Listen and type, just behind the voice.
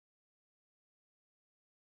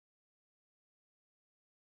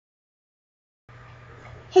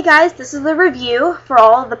Hey guys, this is the review for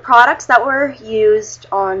all of the products that were used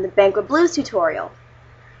on the Banquet Blues tutorial.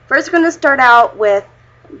 First we're going to start out with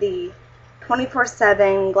the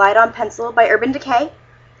 24/7 Glide On Pencil by Urban Decay.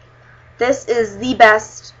 This is the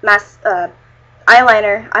best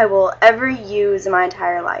eyeliner I will ever use in my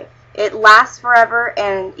entire life. It lasts forever,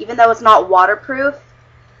 and even though it's not waterproof,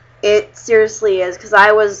 it seriously is, because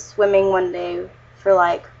I was swimming one day for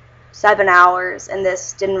like 7 hours and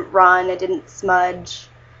this didn't run, it didn't smudge.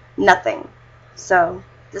 Nothing. So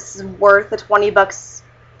this is worth the 20 bucks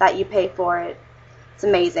that you pay for it. It's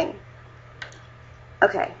amazing.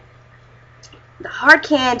 Okay. The Hard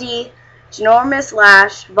Candy Ginormous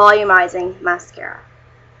Lash Volumizing Mascara.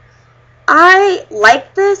 I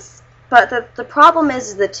like this, but the problem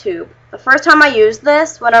is the tube. The first time I used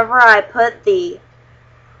this, whenever I put the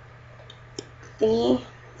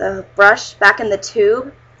brush back in the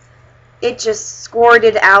tube, it just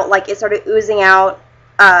squirted out, like it started oozing out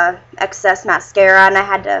excess mascara, and I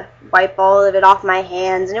had to wipe all of it off my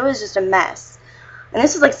hands, and it was just a mess. And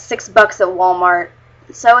this was like $6 at Walmart,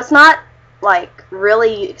 so it's not like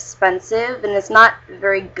really expensive, and it's not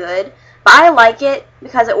very good, but I like it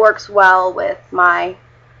because it works well with my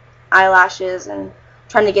eyelashes and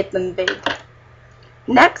trying to get them big.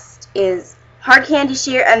 Next is Hard Candy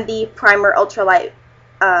Sheer MV Primer Ultralight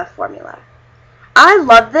formula. I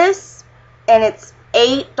love this, and it's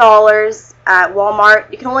 $8 at Walmart.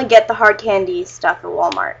 You can only get the hard candy stuff at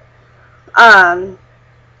Walmart. I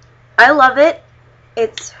love it.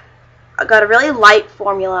 It's got a really light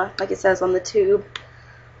formula, like it says on the tube,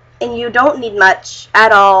 and you don't need much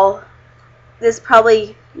at all. You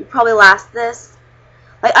probably last this.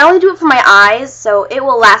 Like, I only do it for my eyes, so it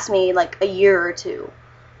will last me like a year or two.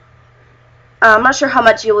 I'm not sure how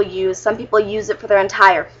much you will use. Some people use it for their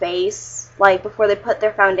entire face, like before they put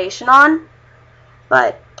their foundation on.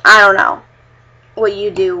 But I don't know what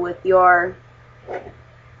you do with your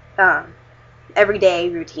everyday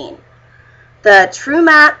routine. The True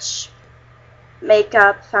Match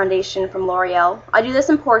Makeup Foundation from L'Oreal. I do this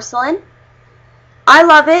in porcelain. I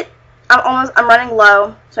love it. I'm running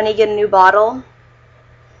low, so I need to get a new bottle.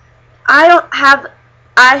 I don't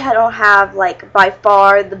have like by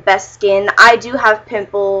far the best skin. I do have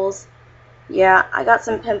pimples. Yeah, I got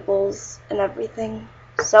some pimples and everything.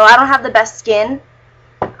 So I don't have the best skin.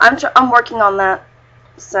 I'm working on that.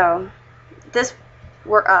 So this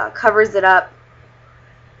covers it up,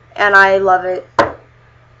 and I love it.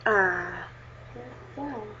 Hang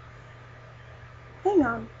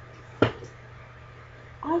on.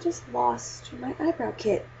 I just lost my eyebrow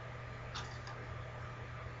kit.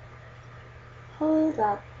 Hold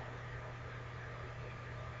up.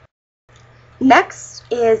 Next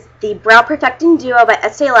is the Brow Perfecting Duo by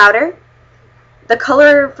Estee Lauder. The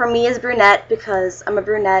color for me is brunette because I'm a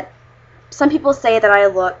brunette. Some people say that I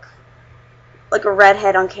look like a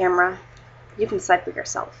redhead on camera. You can decide for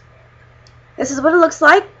yourself. This is what it looks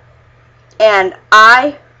like, and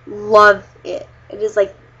I love it. It is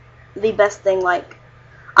like the best thing. Like,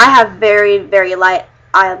 I have very, very light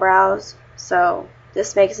eyebrows, so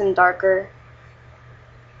this makes them darker.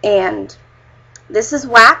 And this is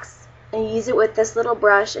wax, and you use it with this little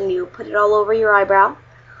brush, and you put it all over your eyebrow.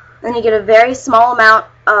 Then you get a very small amount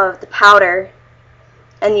of the powder,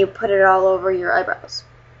 and you put it all over your eyebrows.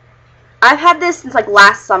 I've had this since like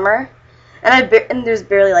last summer, and there's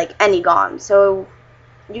barely like any gone. So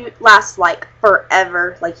you last like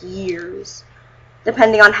forever, like years,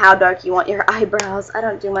 depending on how dark you want your eyebrows. I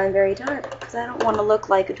don't do mine very dark because I don't want to look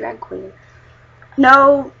like a drag queen.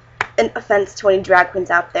 No offense to any drag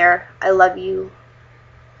queens out there. I love you.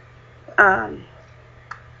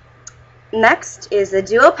 Next is the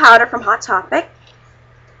Duo Powder from Hot Topic.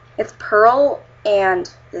 It's pearl and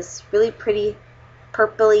this really pretty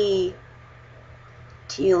purpley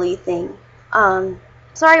tealy thing.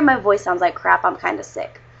 Sorry my voice sounds like crap. I'm kind of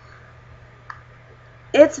sick.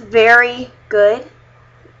 It's very good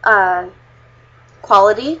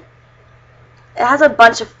quality. It has a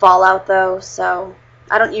bunch of fallout though, so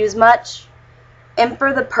I don't use much. And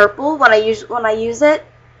for the purple, when I use it,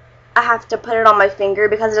 I have to put it on my finger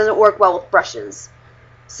because it doesn't work well with brushes.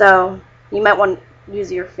 So you might want to use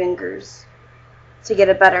your fingers to get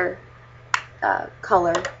a better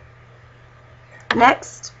color.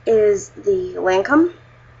 Next is the Lancome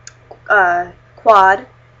Quad,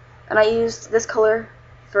 and I used this color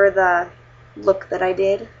for the look that I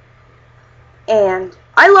did. And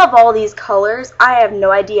I love all these colors. I have no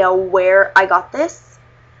idea where I got this.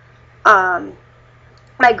 My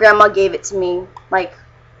grandma gave it to me like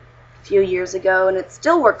a few years ago, and it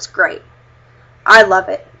still works great. I love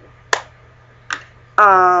it.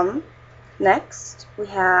 Next we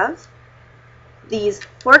have these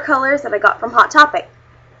 4 colors that I got from Hot Topic.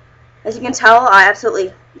 As you can tell, I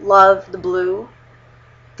absolutely love the blue.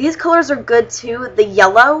 These colors are good too. The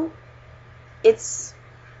yellow,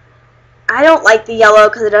 I don't like the yellow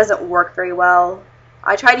because it doesn't work very well.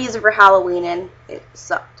 I tried to use it for Halloween and it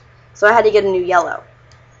sucked. So I had to get a new yellow.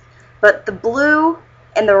 But the blue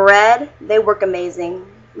and the red, they work amazing.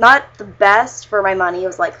 Not the best for my money. It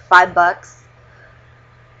was like $5.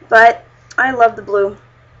 But I love the blue.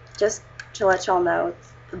 Just to let y'all know,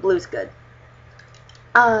 the blue's good.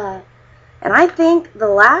 And I think the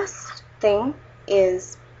last thing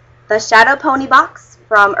is the Shadow Pony box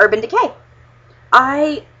from Urban Decay.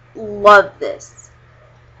 I love this.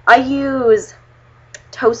 I use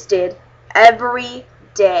Toasted every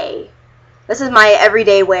day. This is my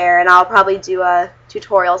everyday wear, and I'll probably do a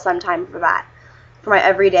tutorial sometime for that, for my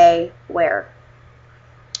everyday wear.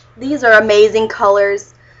 These are amazing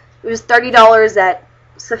colors. It was $30 at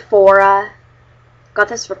Sephora. Got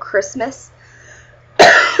this for Christmas.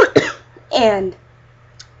 And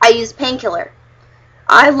I used Painkiller.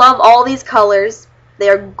 I love all these colors. They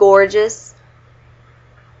are gorgeous.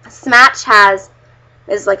 Smatch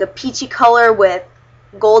is like a peachy color with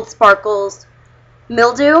gold sparkles.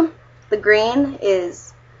 Mildew, the green,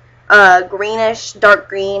 is greenish, dark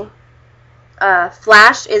green.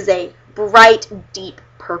 Flash is a bright, deep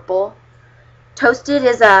purple. Toasted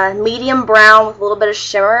is a medium brown with a little bit of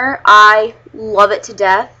shimmer. I love it to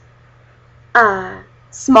death.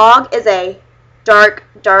 Smog is a dark,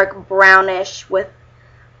 dark brownish with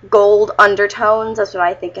gold undertones. That's what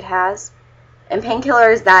I think it has. And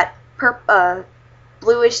Painkiller is that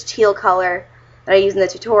bluish teal color that I use in the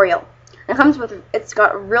tutorial. It's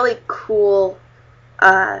got really cool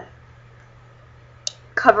cover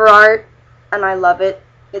art, and I love it.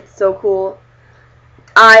 It's so cool.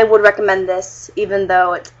 I would recommend this, even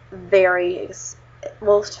though it's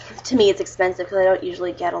well, to me it's expensive because I don't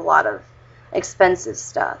usually get a lot of expensive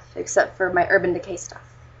stuff, except for my Urban Decay stuff.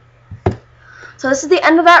 So this is the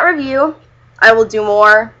end of that review. I will do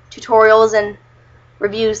more tutorials and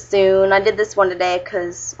reviews soon. I did this one today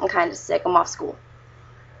because I'm kind of sick. I'm off school.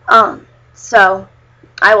 So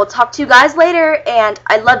I will talk to you guys later, and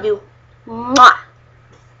I love you. Mwah!